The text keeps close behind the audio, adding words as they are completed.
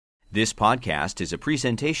This podcast is a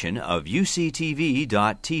presentation of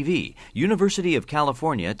UCTV.tv, University of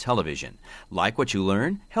California Television. Like what you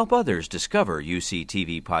learn? Help others discover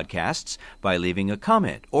UCTV podcasts by leaving a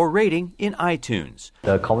comment or rating in iTunes.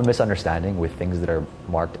 The common misunderstanding with things that are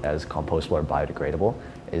marked as compostable or biodegradable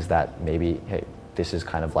is that maybe, hey, this is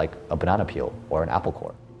kind of like a banana peel or an apple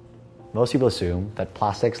core. Most people assume that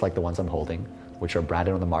plastics like the ones I'm holding, which are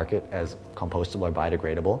branded on the market as compostable or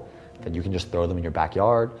biodegradable, that you can just throw them in your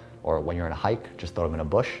backyard, or when you're on a hike, just throw them in a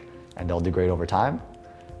bush and they'll degrade over time.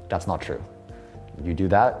 That's not true. You do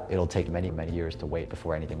that, it'll take many, many years to wait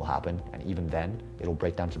before anything will happen. And even then, it'll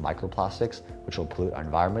break down to microplastics, which will pollute our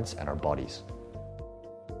environments and our bodies.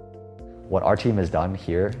 What our team has done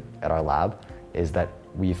here at our lab is that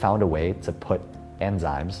we found a way to put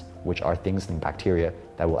enzymes, which are things in bacteria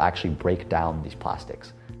that will actually break down these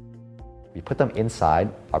plastics. We put them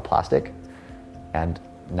inside our plastic, and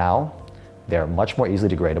now they're much more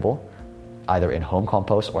easily degradable, either in home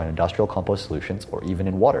compost or in industrial compost solutions, or even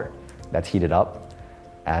in water that's heated up.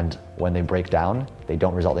 And when they break down, they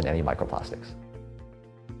don't result in any microplastics.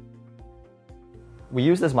 We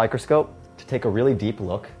use this microscope to take a really deep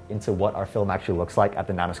look into what our film actually looks like at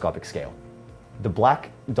the nanoscopic scale. The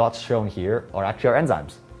black dots shown here are actually our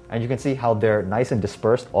enzymes. And you can see how they're nice and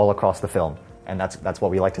dispersed all across the film. And that's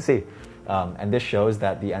what we like to see. And this shows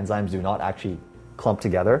that the enzymes do not actually clump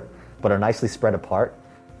together, but are nicely spread apart,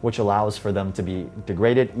 which allows for them to be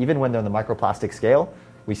degraded. Even when they're on the microplastic scale,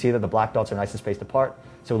 we see that the black dots are nice and spaced apart,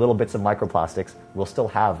 so little bits of microplastics will still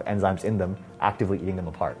have enzymes in them, actively eating them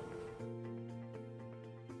apart.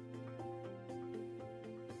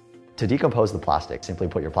 To decompose the plastic, simply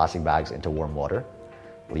put your plastic bags into warm water,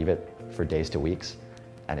 leave it for days to weeks,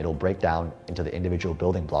 and it'll break down into the individual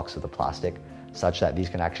building blocks of the plastic, such that these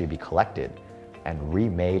can actually be collected and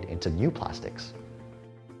remade into new plastics.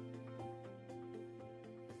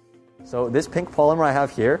 So this pink polymer I have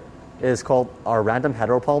here is called our random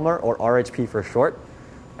heteropolymer, or RHP for short,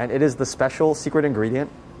 and it is the special secret ingredient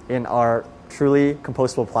in our truly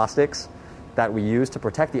compostable plastics that we use to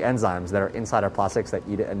protect the enzymes that are inside our plastics that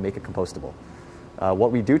eat it and make it compostable.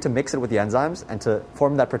 What we do to mix it with the enzymes and to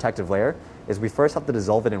form that protective layer is we first have to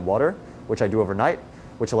dissolve it in water, which I do overnight,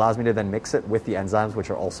 which allows me to then mix it with the enzymes which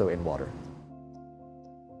are also in water.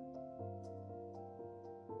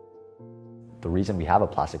 The reason we have a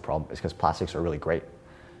plastic problem is because plastics are really great.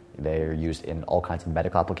 They're used in all kinds of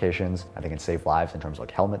medical applications, and they can save lives in terms of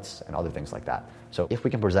like helmets and other things like that. So if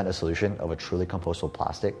we can present a solution of a truly compostable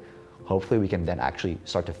plastic, hopefully we can then actually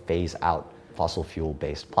start to phase out fossil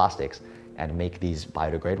fuel-based plastics and make these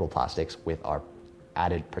biodegradable plastics with our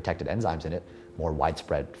added protected enzymes in it more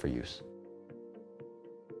widespread for use.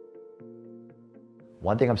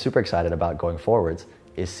 One thing I'm super excited about going forwards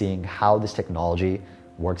is seeing how this technology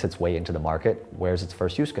works its way into the market. Where's its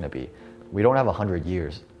first use going to be? We don't have 100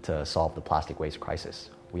 years to solve the plastic waste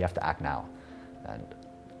crisis. We have to act now. And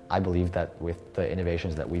I believe that with the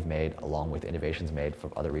innovations that we've made, along with innovations made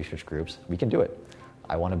from other research groups, we can do it.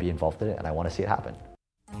 I want to be involved in it, and I want to see it happen.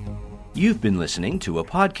 You've been listening to a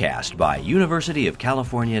podcast by University of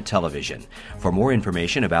California Television. For more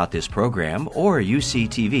information about this program or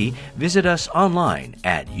UCTV, visit us online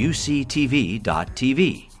at uctv.tv.